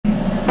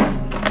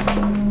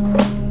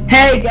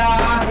Hey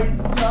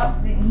guys,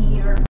 Justin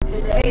here.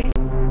 Today,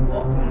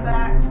 welcome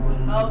back to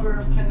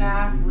another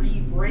FNAF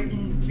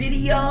Rewritten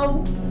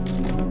video.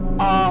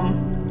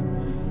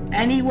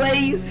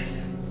 Anyways,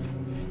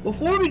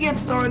 before we get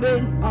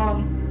started,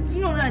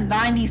 you know that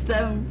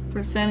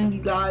 97% of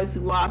you guys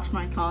who watch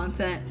my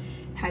content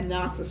had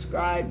not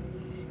subscribed.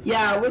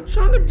 Yeah, we're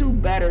trying to do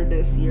better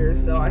this year,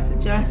 so I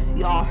suggest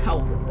y'all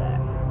help with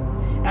that.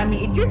 I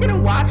mean, if you're gonna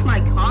watch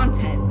my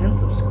content, then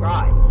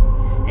subscribe.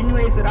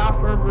 Anyways,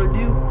 without further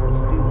ado, let's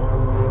do this.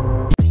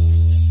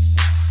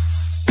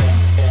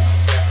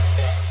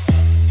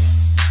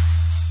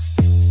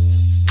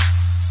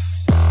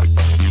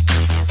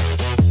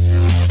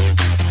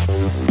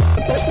 It's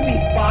supposed to be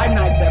 5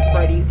 nights at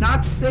Freddy's,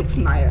 not 6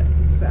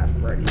 nights at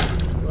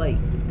Freddy's. Like,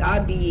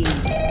 that'd be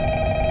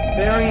a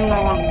very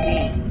long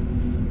game.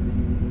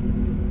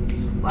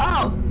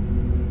 Wow,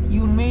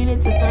 you made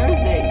it to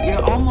Thursday.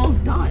 You're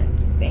almost done.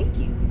 Thank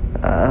you.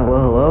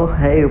 Well, hello.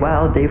 Hey,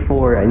 wow, day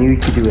 4. I knew you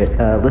could do it.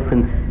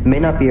 Listen, may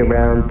not be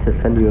around to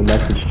send you a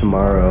message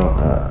tomorrow.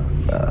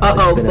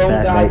 Uh-oh,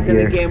 phone guy's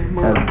gonna get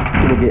moved. I'm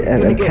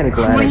kind of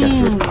glad I got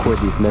to record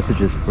these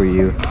messages for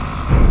you.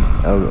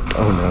 Oh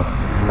no.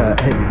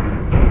 Hey,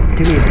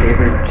 do me a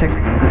favor, check the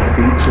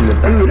suits in the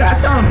back. Dude, that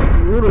sounds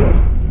brutal.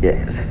 Yeah.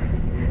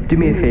 Do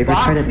me a favor,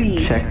 try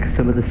to check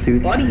some of the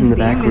suits in the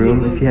back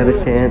room if you have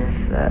a chance.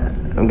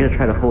 I'm gonna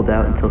try to hold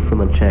out until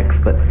someone checks,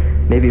 but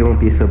maybe it won't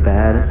be so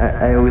bad.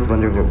 I always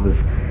wonder what was...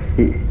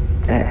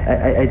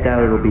 I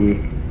doubt it'll be...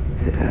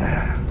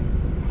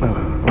 oh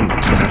my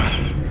gosh.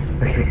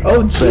 Okay.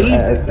 Oh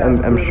Jesus,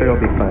 I'm sure it'll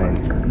be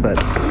fine, but...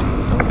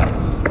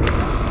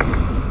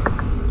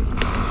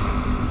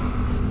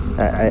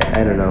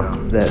 I don't know.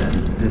 Just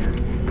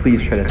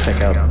please try to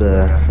check out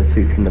the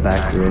suits in the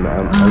back room.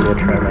 I'm gonna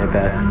try my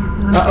best.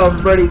 Uh-oh,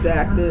 Freddy's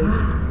active.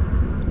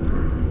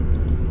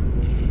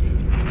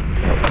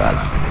 Oh god.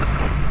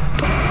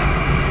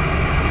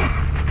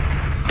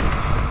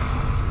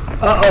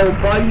 Uh-oh,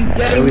 buddy's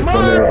getting I always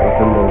wonder murdered!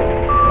 what's in those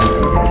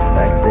empty heads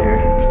back there.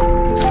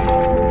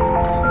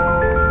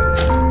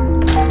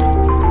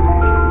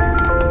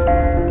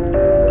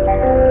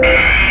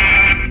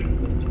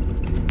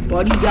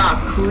 Buddy got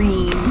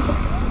cream.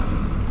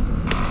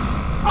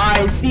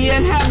 Alright, see you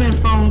in heaven,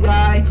 phone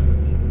guy.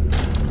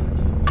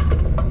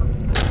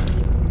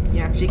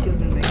 Yeah,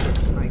 Chica's in the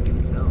kitchen, I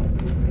can tell.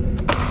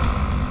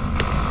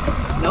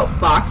 Nope,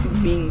 Foxy's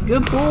being a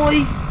good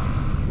boy.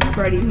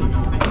 Freddy's a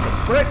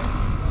frick.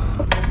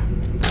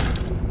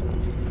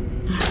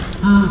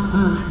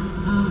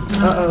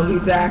 Uh-oh,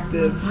 he's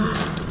active.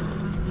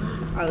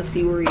 Alright, let's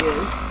see where he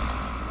is.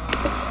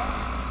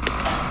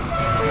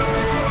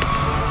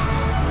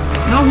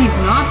 No, he's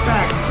not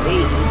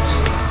backstage.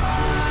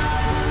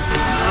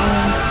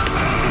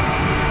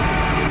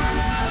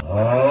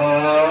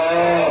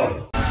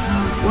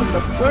 What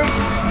the frick?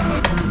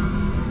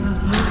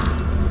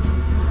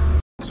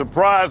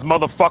 Surprise,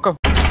 motherfucker!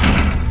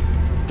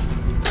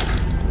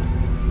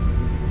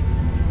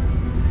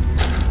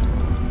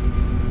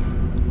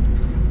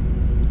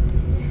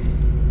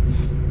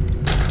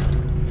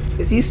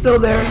 Is he still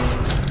there?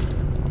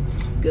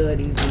 Good,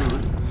 he's not.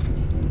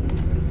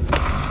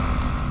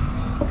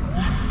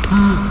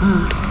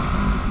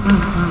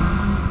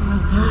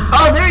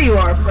 Oh, there you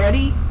are,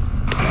 Freddy.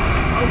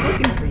 I was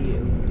looking for you.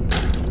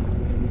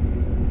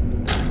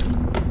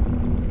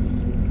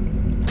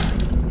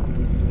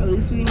 At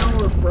least we know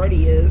where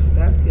Freddy is.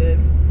 That's good.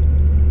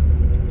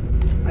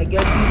 I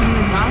guess he's in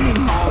the dining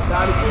hall.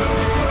 Gotta go.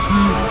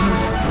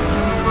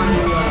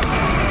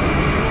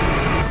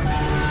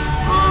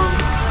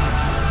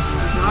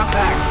 He's not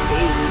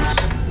backstage.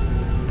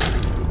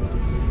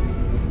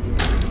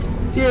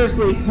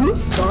 Seriously, who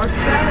starts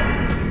that?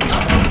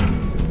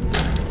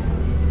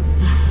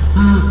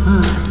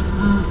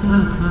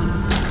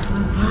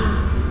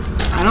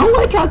 I don't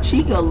like how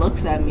Chica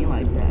looks at me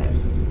like that.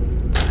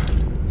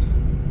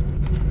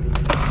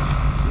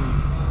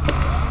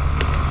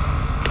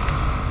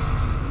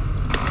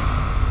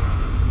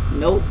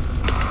 Nope.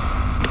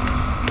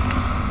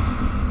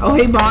 Oh,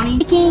 hey, Bonnie.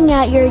 Looking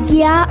at your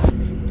gap.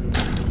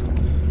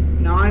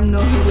 Now I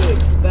know who to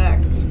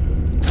expect.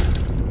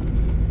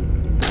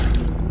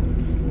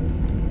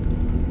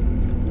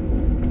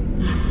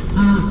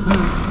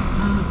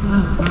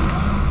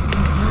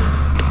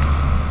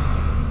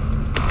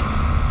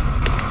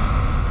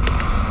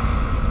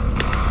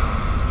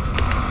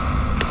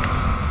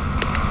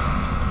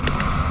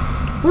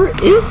 Where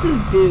is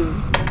this dude?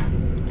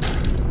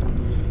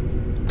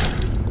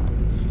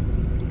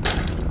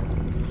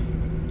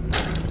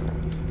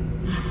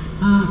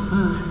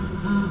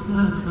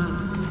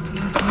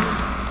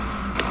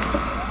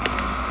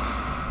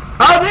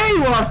 Oh, there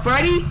you are,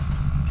 Freddy!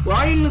 Why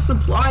are you in the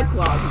supply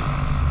closet?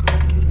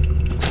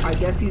 I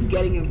guess he's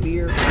getting a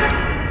beer.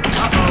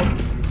 Uh-oh.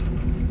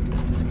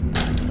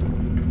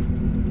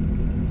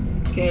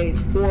 Okay,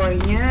 it's 4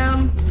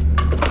 a.m.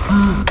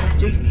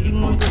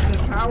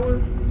 61%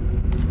 power.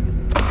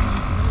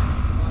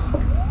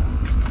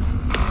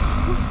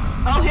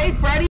 Oh, hey,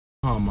 Freddy.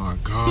 Oh my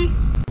god.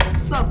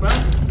 What's up, bro?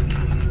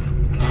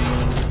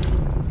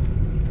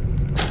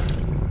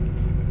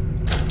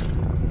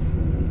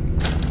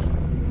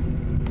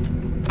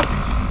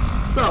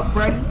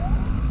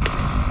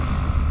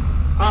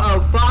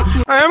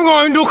 I'm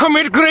going to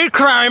commit great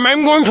crime.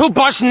 I'm going to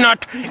bust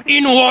nut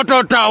in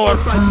water tower.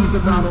 Looks like he's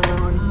about to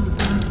run.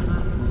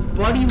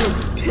 Buddy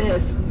looks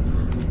pissed.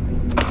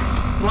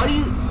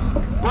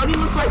 Buddy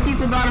looks like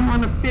he's about to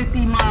run a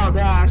 50-mile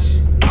dash.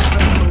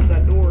 Close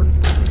that door.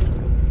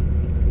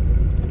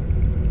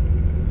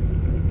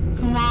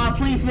 Come on,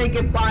 please make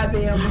it 5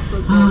 a.m. We're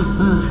so close.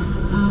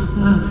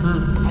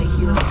 I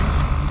hear him.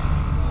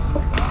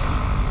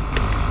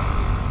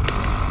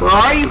 Where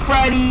are you,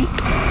 Freddy?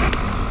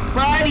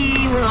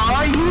 Freddy, where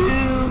are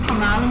you?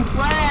 Come out and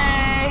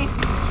play.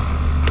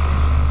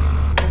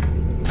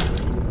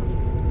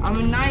 I'm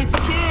a nice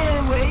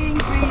kid waiting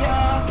for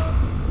ya.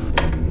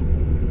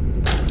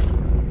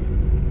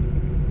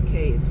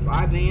 Okay, it's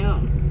 5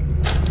 a.m.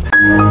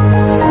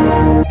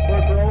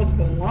 Where girls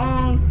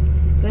belong,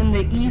 then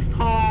the East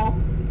Hall,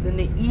 then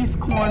the East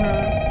Corner,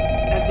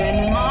 and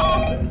then in my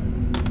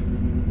office.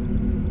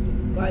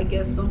 But I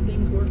guess some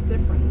things work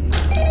differently.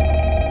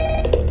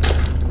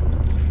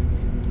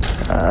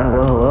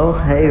 Hello?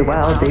 Hey,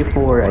 wow, day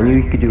 4. I knew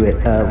you could do it.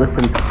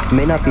 Listen, I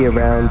may not be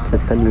around to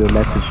send you a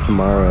message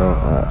tomorrow.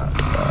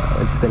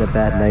 It's been a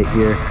bad night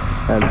here.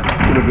 I'm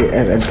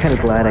kind of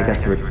glad I got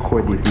to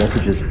record these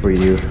messages for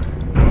you.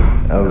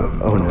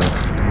 Oh no.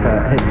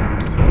 Hey,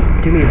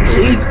 do me a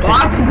favor. These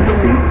boxes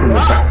going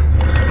rough.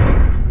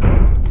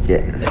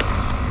 Yeah.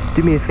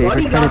 Do me a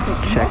favor, try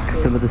to check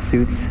some of the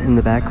suits in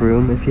the back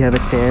room if you have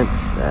a chance.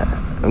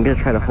 I'm gonna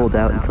try to hold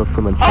out until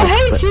someone checks,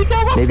 hey, Chica,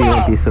 what's maybe it won't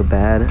up? be so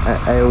bad.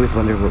 I always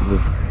wonder what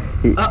was...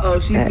 Uh-oh,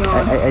 she's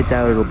gone. I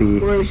doubt it'll be...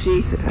 Where is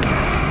she?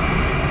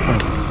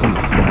 Oh my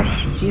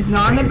gosh. She's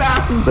not in the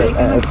bathroom But,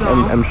 taking a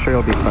dump. I'm sure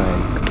I'll be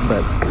fine,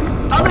 but...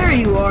 Oh, there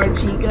you are,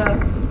 Chica.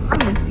 I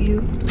miss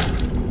you.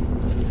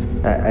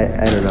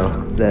 I don't know.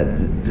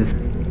 Just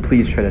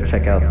please try to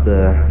check out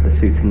the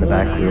suits in the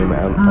back room.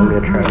 I'm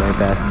gonna try my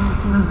best.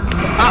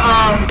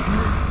 Uh-oh.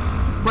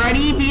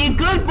 Freddy, be a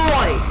good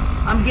boy.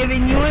 I'm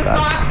giving you and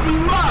Foxy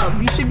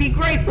love. You should be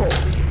grateful.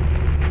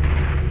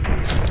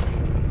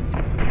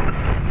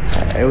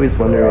 I always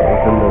wonder what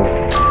was in those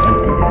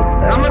empty heads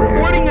back I'm there.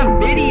 recording a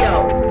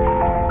video.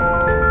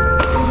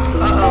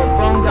 Uh-oh,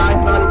 phone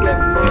guy's about to get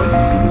burst.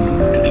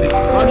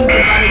 Buddy's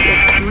about to get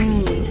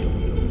green.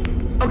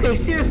 Okay,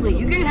 seriously,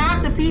 you can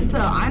have the pizza.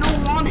 I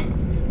don't want it.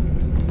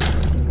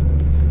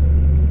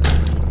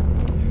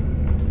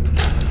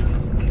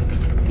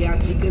 Yeah,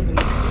 Chica's in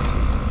the kitchen.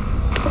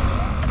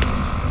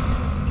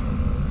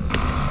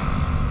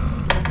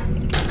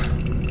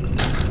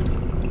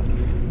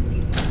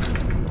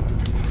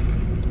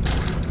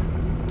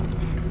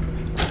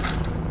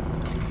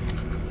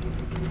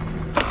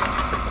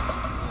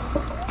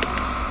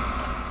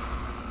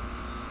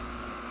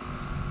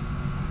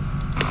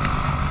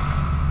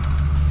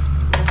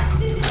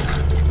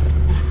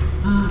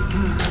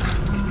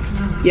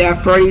 Yeah,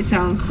 Freddy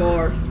sounds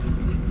far.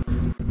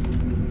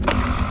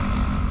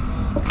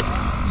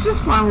 Let's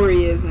just find where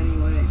he is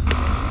anyway.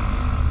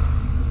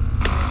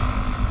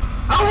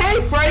 Oh,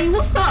 hey, Freddy,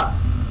 what's up?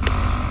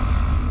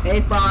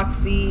 Hey,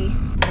 Foxy.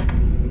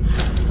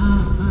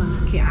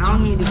 Okay, I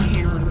don't need the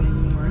cameras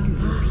anymore. I can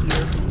just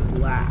hear from his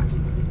laughs.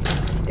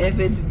 If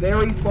it's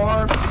very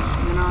far,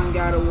 then I don't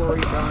gotta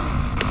worry about it.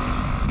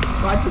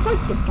 But I just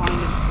like to find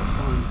him for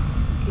fun.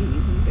 Okay,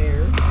 he's in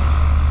there.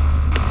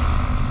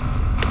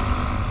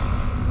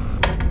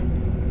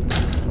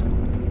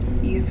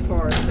 He's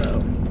far,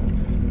 so.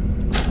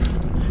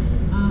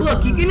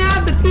 Look, you can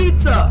have the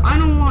pizza. I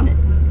don't want it.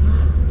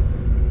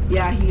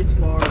 Yeah, he's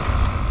far.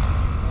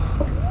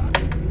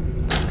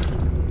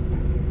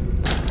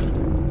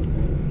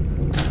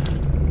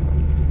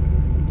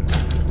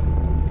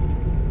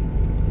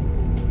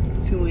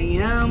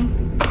 AM,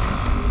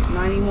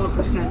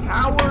 91%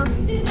 power.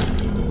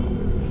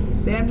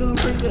 Say I'm doing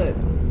pretty good.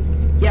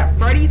 Yeah,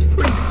 Freddy's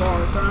pretty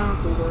far, so I don't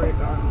have to worry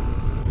about him.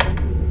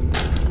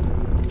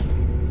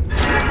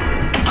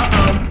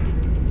 Uh-oh.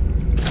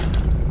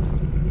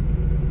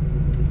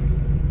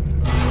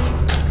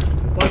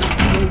 But he's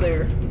still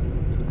there.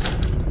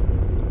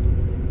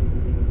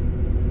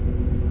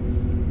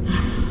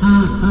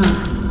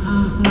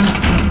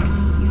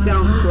 He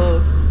sounds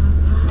close.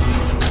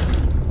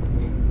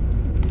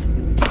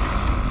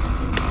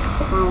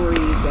 Where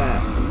he's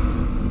at.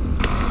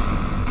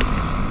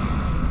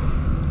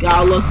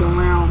 Gotta look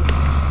around.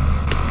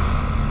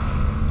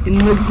 In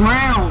the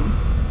ground.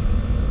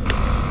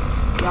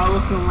 Gotta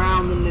look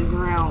around in the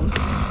ground.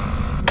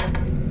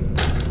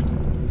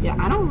 Yeah,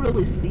 I don't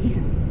really see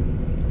him.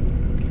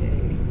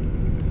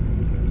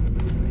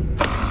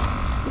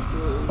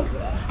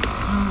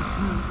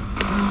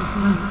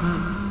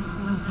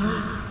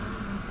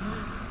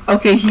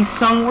 Okay. Okay, he's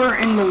somewhere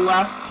in the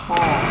left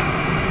hall.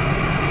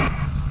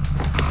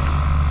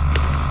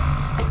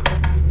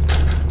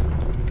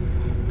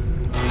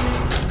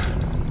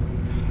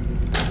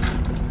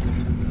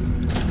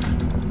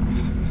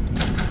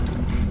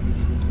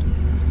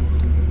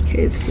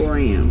 Okay, it's 4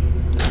 AM.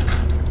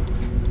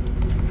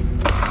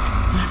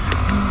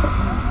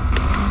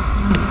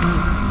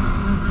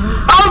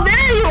 Oh,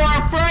 there you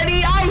are,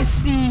 Freddy! I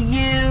see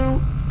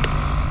you!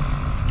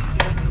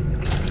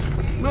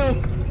 Move.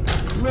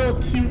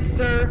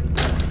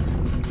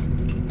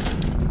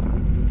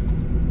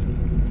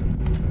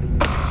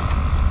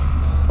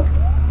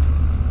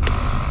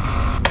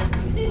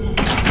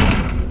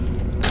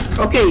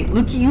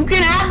 You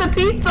can have the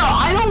pizza.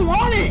 I don't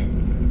want it.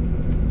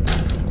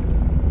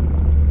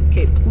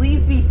 Okay,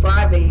 please be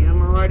 5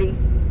 a.m. already.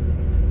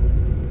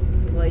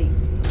 Like.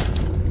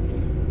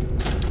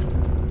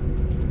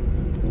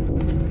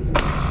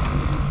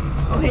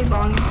 Oh, hey,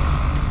 Bonnie.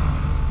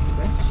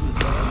 That's cheap.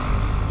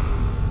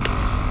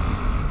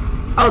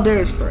 Oh,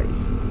 there's Freddy.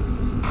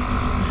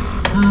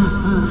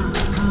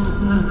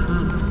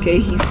 Okay,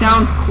 he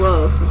sounds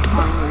close. This is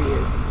where he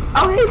is.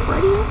 Oh, hey,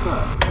 Freddy, what's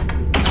up?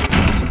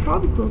 I should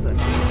probably close that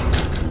door.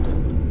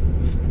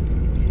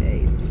 Okay,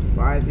 it's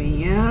 5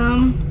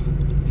 a.m.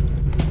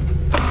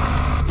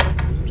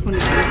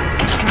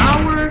 24%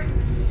 power.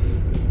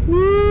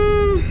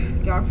 Woo!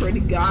 God, pray to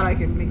God I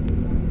can make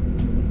this up.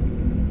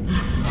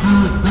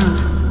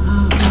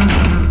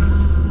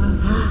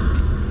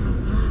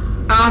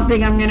 I don't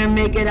think I'm gonna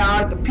make it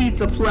out at the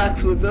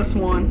Pizzaplex with this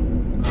one.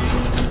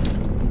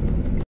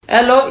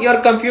 Hello,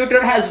 your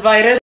computer has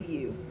virus.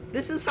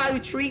 This is how you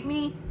treat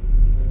me?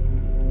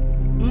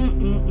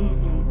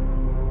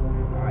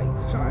 Alright,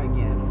 let's try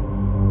again.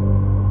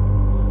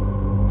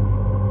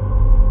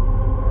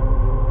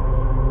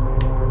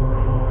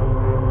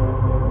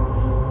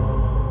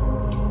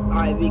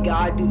 Alright, we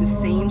gotta do the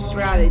same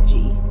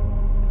strategy.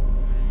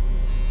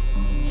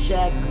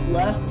 Check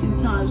left 2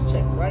 times,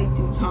 check right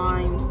 2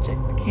 times, check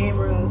the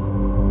cameras,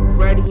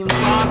 Freddy and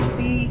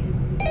Foxy,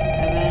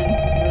 and then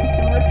rinse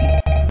and repeat.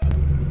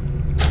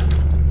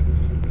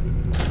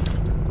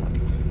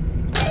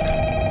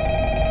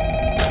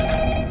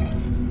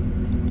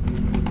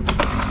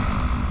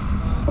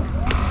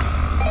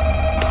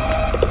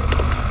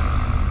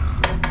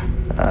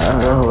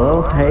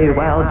 Hello? Hey,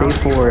 wow, day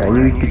 4. I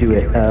knew you could do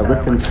it.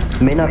 Listen,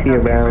 I may not be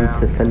around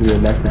to send you a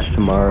message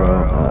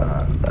tomorrow.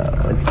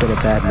 It's been a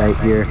bad night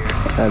here.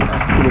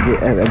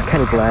 I'm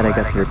kind of glad I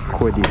got to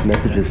record these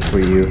messages for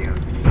you.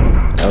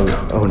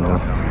 Oh no.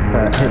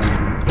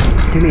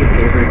 Do me a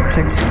favor,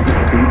 check the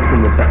suits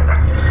in the back.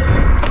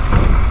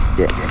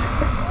 Yeah.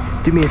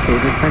 Do me a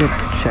favor, try to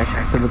check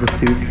some of the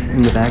suits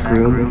in the back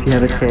room if you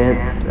have a chance.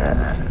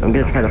 I'm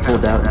gonna try to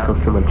hold out until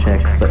someone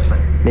checks, but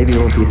maybe it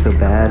won't be so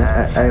bad.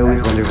 I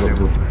always wonder what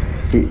will...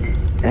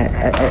 I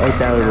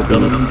doubt it will be...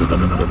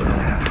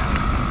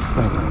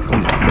 oh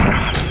my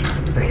gosh.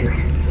 Okay.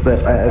 But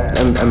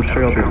I'm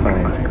sure I'll be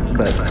fine.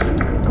 But...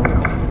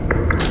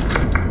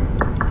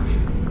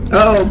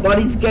 oh,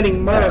 buddy's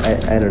getting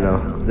murked. I don't know.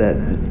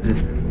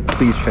 Just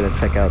please try to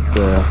check out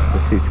the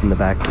suits in the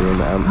back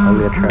room. I'm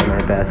gonna try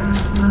my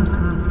best.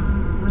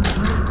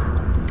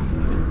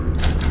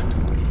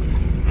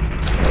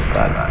 Oh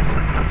God.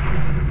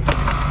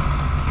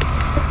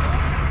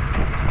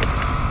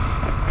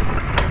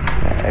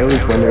 I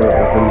always wonder what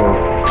was in those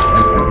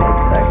empty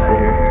heads back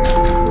there.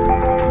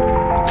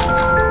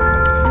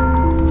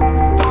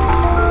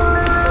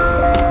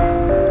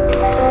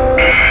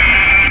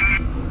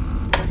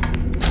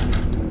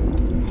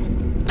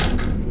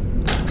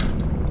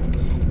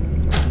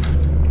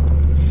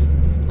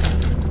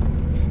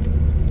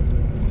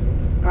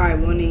 Alright,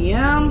 1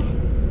 a.m.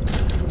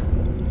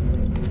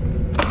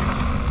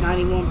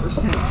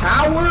 91%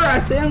 power. I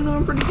say I'm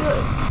doing pretty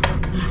good.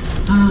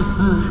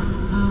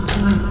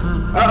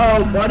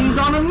 Uh-oh, buddy's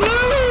on the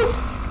move!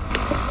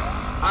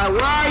 Alright,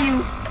 where are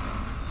you?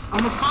 I'm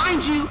gonna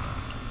find you.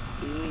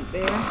 You ain't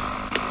there.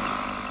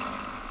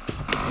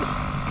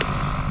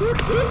 Who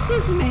is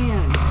this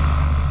man?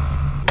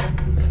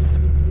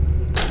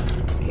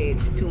 Okay,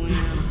 it's 2 a.m.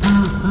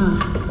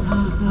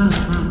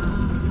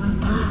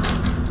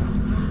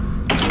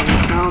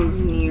 Sounds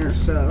near,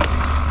 so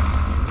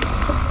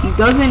he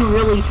doesn't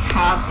really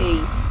have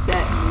a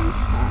set move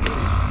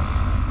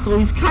pattern, so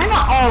he's kind of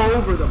all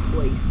over the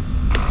place.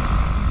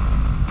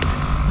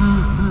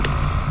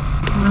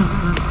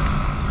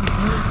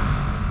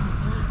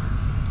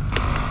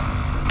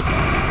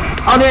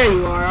 Oh, there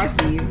you are. I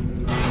see you.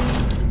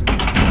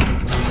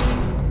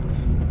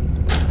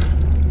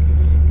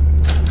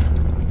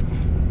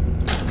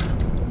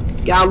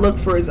 Gotta look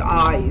for his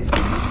eyes. If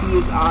you see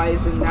his eyes,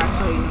 then that's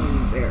how you know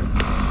he's there.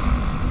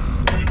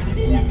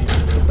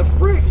 What the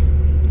frick?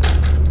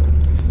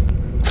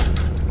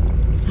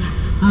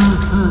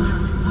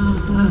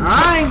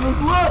 Alright,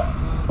 let's look.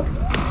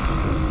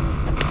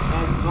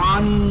 That's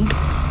Bonnie.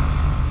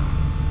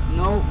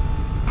 Nope.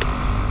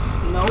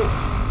 Nope.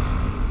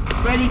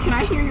 Freddy, can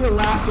I hear your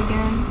laugh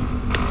again?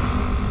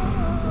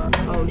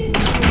 Oh, he's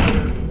right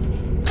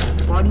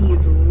there. Buddy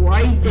is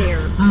right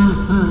there.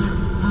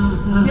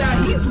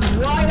 Yeah, he's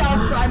right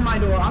outside my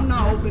door. I'm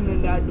not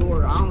opening that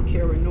door. I don't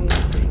care what no one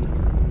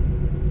thinks.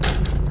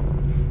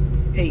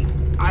 Hey,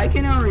 I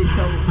can already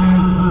tell what's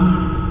going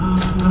on.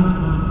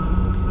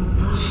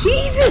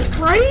 Jesus,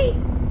 Freddy!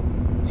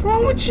 What's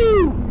wrong with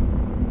you?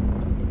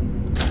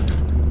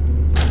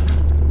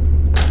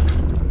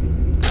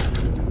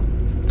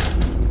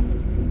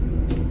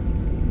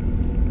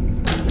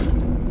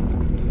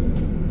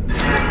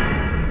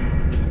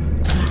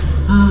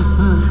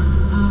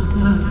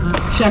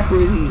 Let's check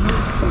where he's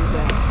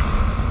at.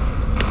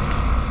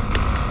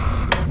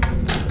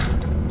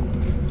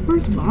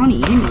 Where's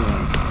Bonnie anyway?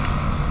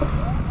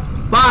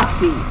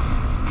 Foxy!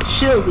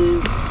 Chill,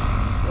 dude.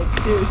 Like,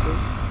 seriously.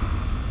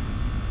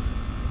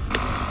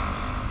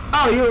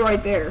 Oh, you're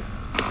right there.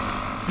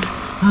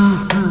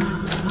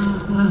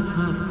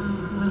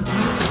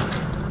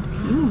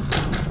 You move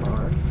so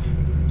far.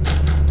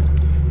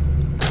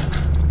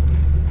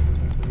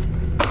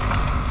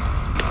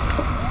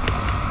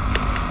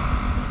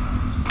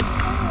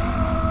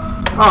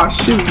 Oh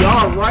shoot,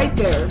 y'all are right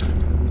there.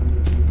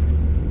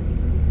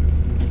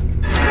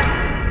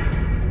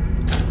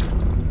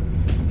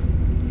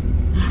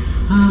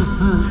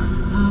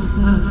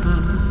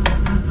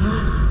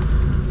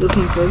 Let's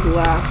listen for his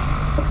laugh.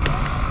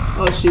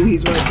 Oh shoot,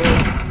 he's right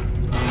there.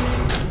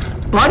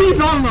 Buddy's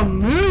on the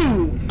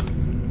move!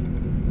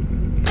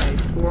 Okay,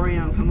 4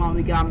 AM, come on,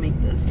 we gotta make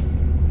this.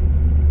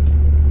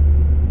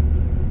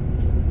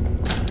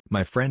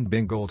 My friend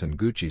Bingolton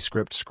Gucci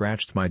script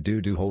scratched my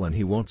doo-doo hole and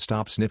he won't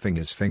stop sniffing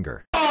his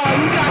finger. Oh,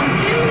 you got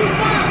me,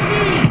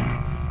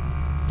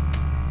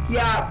 Foxy!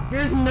 Yeah,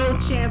 there's no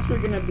chance we're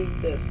gonna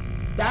beat this.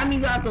 That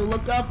means I have to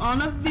look up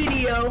on a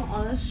video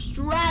on a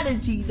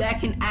strategy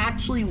that can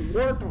actually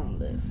work on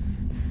this.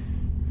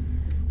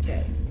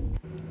 Okay.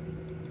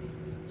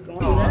 Let's go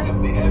on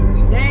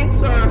that. Thanks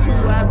for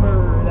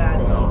whoever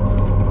that is.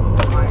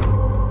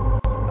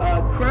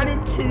 Credit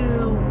to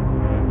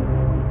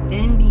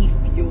Indie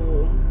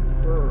Fuel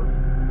for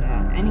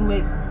that.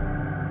 Anyways,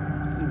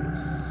 let's do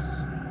this.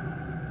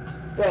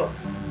 Bro,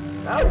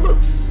 that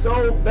looks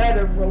so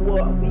better for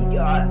what we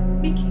got.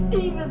 We can't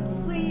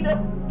even see the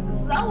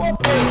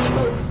celebrate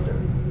poster.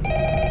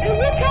 And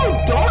look how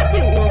dark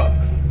it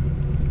looks.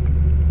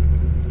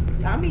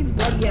 That means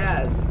Buddy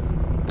has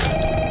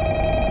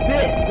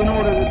this in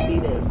order to see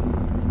this.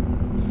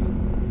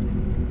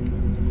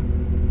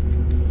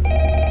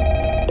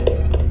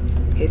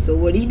 Okay, so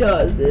what he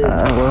does is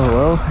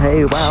well,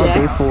 hey, wow, checks.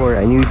 day 4,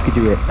 I knew you could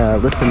do it.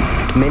 Listen,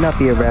 may not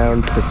be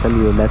around to send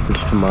you a message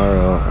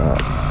tomorrow.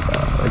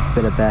 It's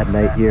been a bad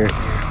night here.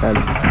 I'm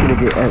kind of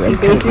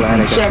glad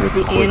I got to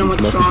record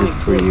these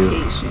messages for you.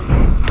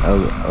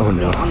 Oh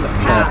no.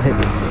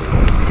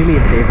 Do me a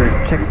favor,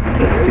 check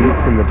the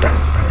suits in the back.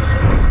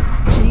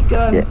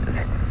 Chica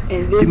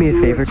and this do me a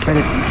favor, try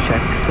to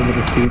check some of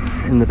the suits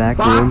in the back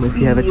room if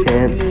you have a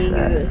chance.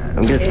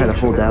 I'm gonna try to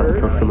hold out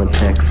until someone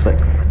checks, but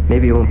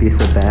maybe it won't be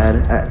so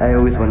bad. I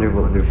always wonder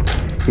what would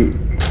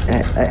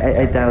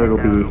I doubt it'll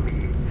be.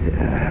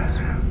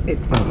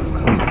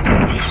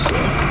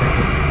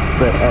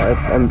 But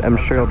I'm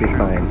sure I'll be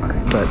fine.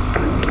 But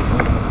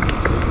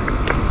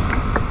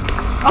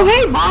oh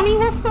hey, Bonnie,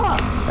 what's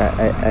up?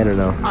 I don't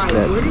know.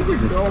 Alright, where did your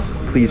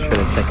girlfriend Please go? try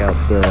to check out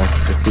the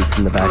seats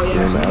in the back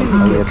room.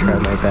 I'm gonna try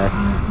my best.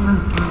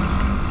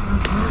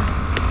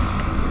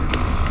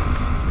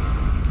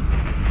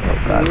 Oh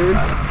god. Weird.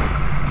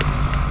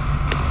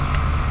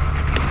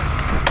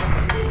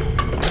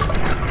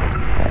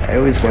 I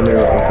always wonder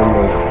if I'm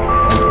like.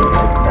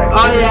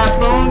 Oh yeah,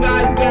 phone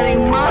guy's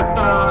getting marked,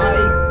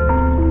 alright.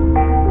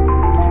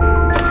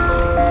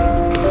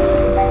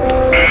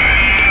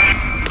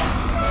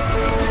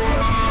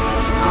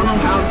 I don't know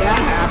how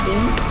that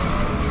happened.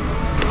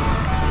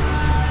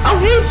 Oh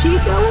hey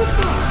Chica, what's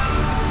up?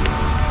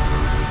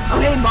 Oh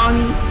hey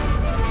Bonnie.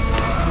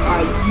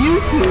 Alright, you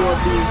two are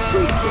being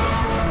freaky.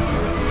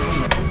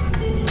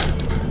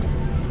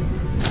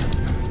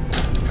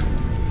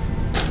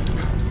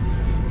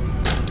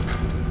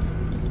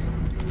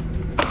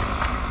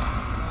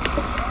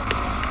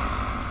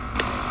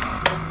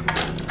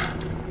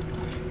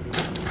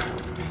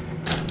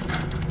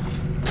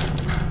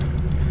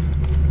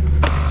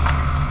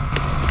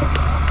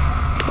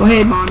 Go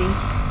ahead, Bonnie.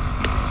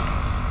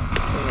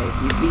 Okay,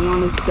 he's being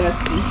on his best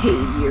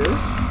behavior.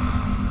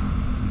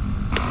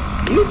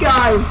 You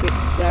guys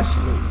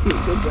especially, too.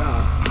 Good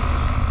job.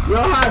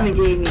 Y'all haven't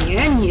gave me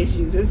any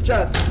issues. It's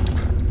just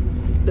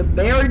the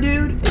bear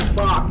dude and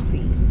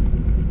Foxy.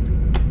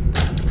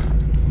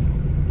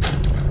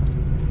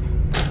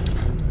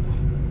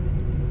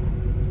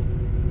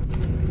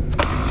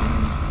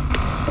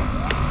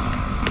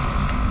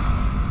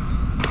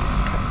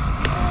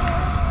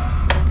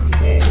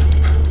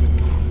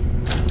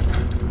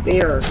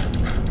 There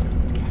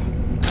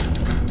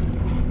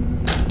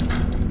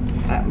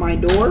at my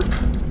door,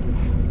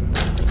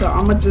 so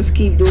I'm gonna just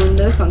keep doing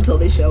this until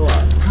they show up.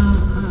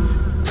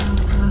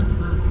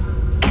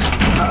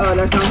 Uh-oh,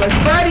 that sounds like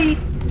Freddy.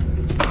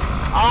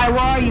 Alright,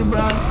 where are you,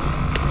 bro?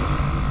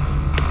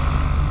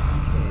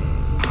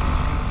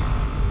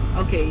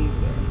 Okay, he's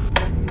there.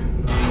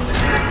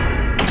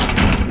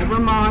 Never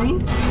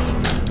mind.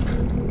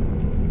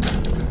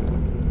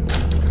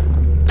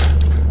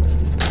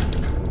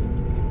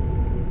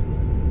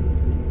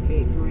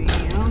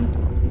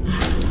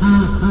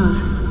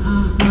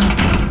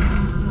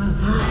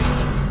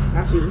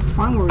 Actually, let's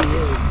find where he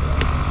is.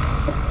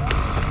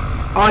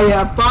 Oh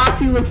yeah,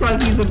 Foxy looks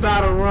like he's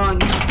about to run.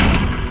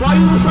 Buddy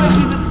looks like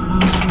he's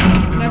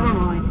never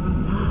mind.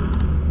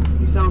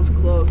 He sounds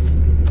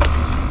close.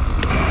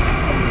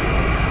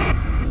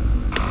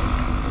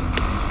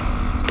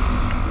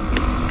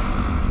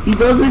 He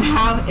doesn't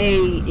have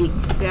a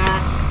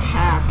exact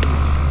path.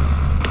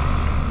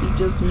 He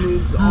just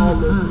moves all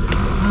over the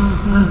place.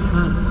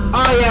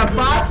 Oh yeah,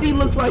 Foxy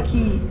looks like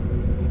he...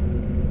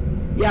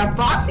 Yeah,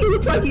 Foxy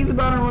looks like he's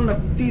about to run a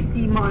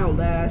 50-mile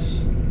dash.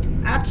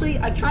 Actually,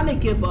 I kind of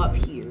give up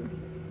here.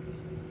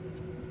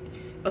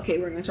 Okay,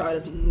 we're gonna try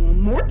this one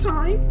more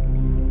time.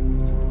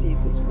 Let's see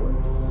if this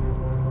works.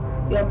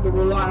 You have to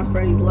rely on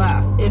Freddy's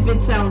laugh. If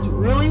it sounds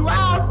really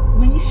loud,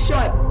 we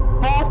shut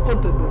off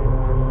of the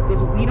doors,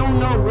 because we don't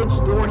know which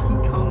door he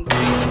comes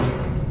in.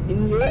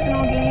 In the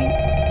original game,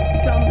 he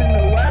comes in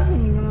the left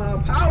when you run out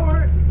of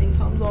power, and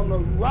comes on the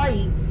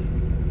right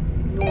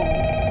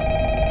normal.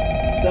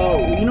 So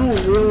we don't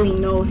really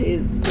know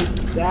his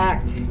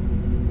exact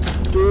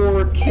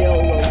door kill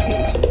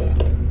location.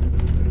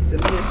 It's a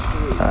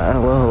mystery.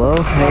 Hello?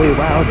 Hey,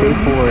 wow, day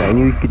 4. I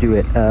knew you could do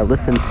it.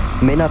 Listen,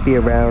 I may not be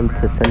around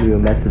to send you a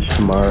message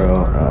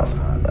tomorrow.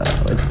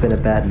 It's been a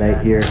bad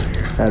night here.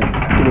 I'm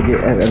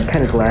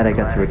kind of glad I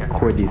got to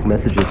record these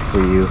messages for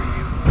you.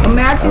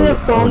 Imagine if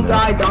phone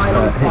guy died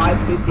on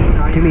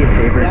 5:59. Do me a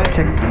favor,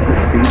 check the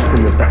suits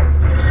in the back.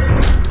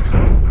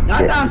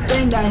 Not that I'm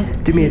saying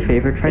that. Do me a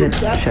favor, try to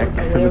check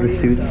some of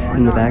the suits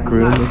in the back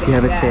room if you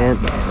have a chance.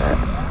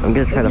 I'm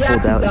gonna try to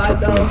hold out until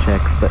someone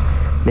checks, but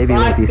maybe it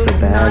won't be so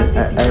bad.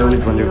 I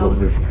always wonder what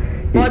was...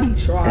 But he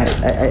tried.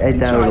 I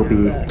doubt it'll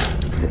be...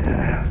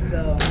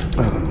 So, oh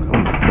my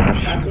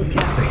gosh. that's what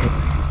counts. Okay.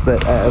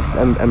 But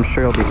I'm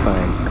sure I'll be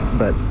fine.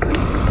 But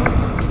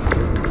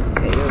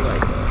Hey, you're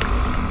right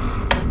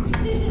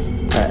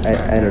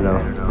I don't know.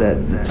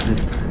 Just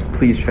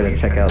please try to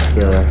check out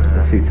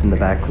the suits in the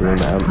back room.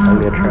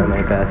 I'm gonna try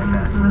my best.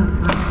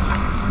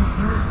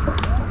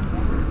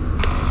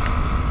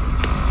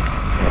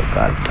 Oh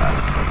God.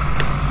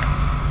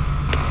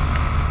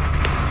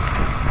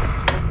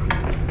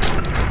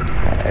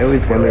 I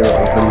always wonder if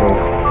there's some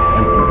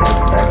empty beds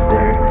back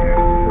there.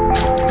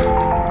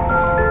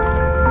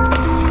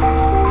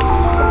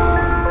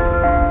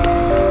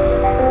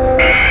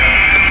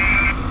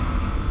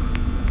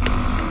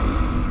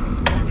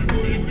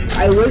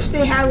 I wish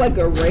they had like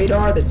a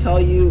radar to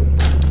tell you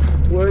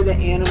where the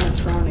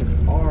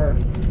animatronics are.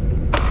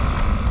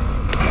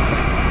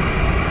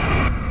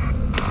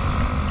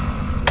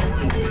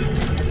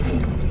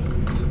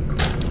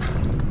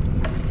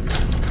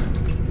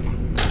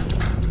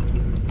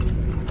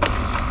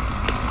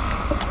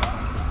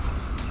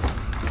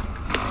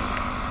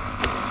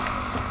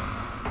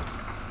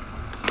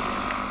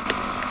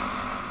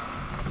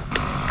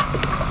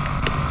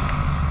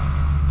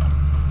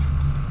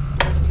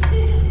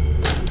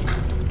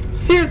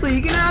 Seriously,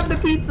 you can have the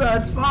pizza,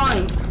 it's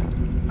fine.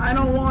 I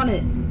don't want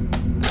it.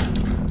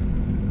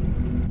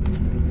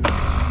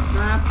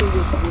 Not after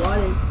this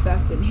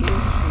blood-infested hands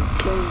and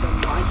killing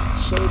them like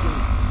children,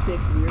 sick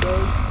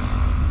weirdos.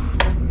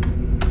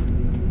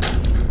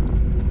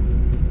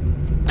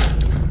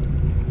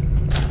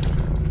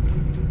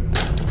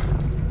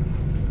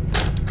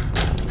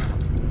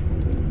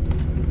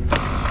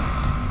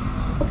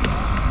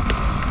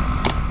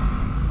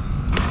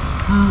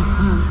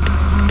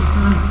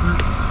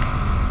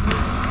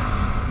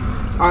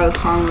 Alright, let's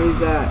find where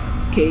he's at.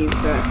 Okay, he's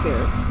back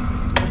there.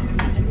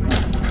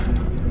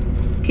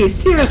 Okay,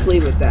 seriously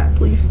with that.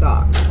 Please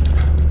stop.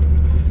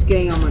 It's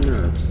getting on my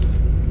nerves.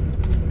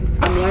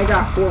 I mean, I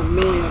got 4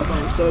 million of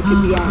them, so it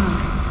could be on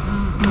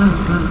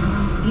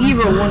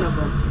either one of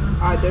them.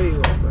 Alright, there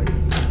you go, Freddy.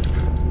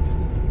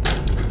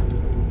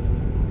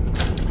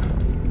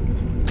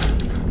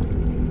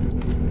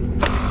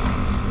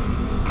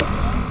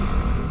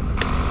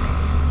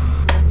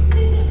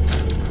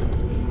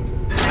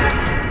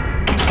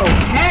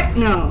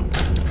 No.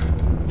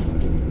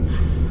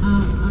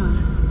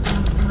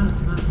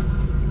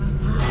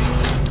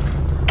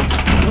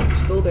 Nope,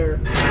 still there.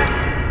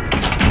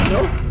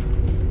 Nope.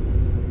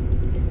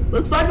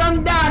 Looks like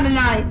I'm down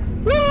tonight.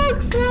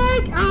 Looks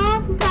like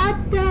I'm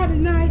about to die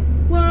tonight.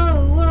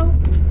 Whoa, whoa.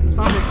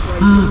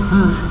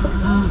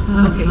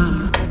 Okay.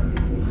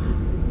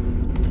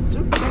 So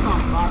check on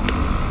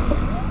Foxy.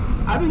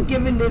 I've been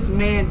giving this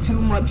man too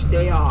much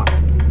day off.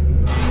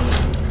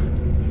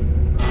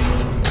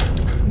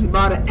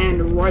 About to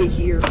end right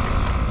here. We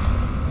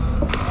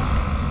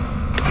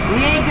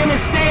ain't gonna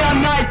stay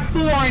on night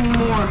 4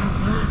 anymore.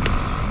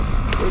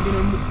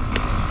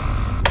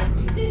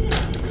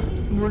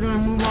 We're gonna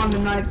move on to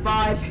night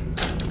 5,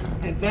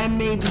 and then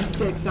maybe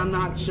 6. I'm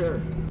not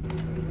sure.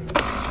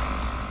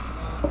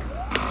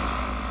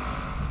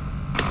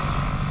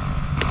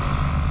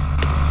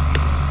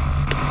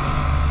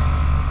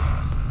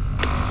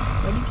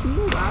 Freddy, can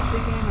you laugh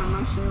again? I'm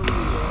not sure where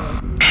you are.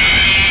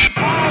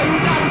 Oh, you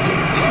gotta get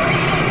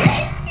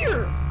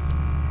here!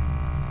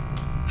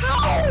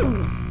 How?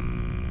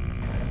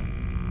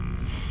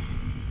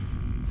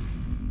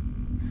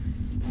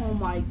 Oh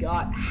my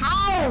god,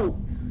 how?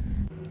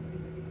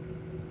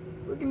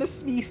 We're gonna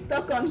be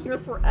stuck on here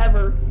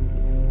forever.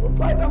 Looks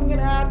like I'm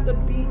gonna have to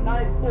beat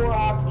night 4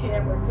 off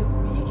camera because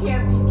we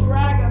can't be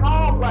dragging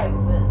on like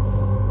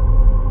this.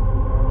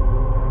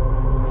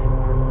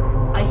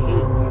 I hate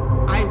you.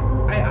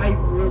 I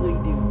really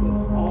do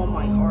with all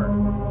my heart.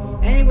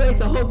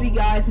 Anyways, I hope you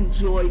guys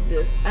enjoyed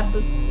this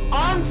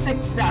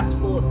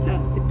unsuccessful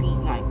attempt to beat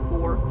night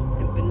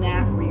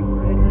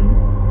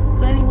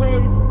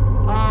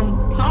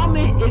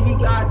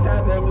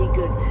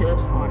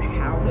tips on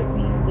how to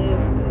beat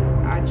this, because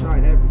I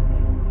tried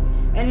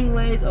everything.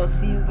 Anyways, I'll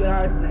see you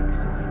guys next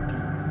time.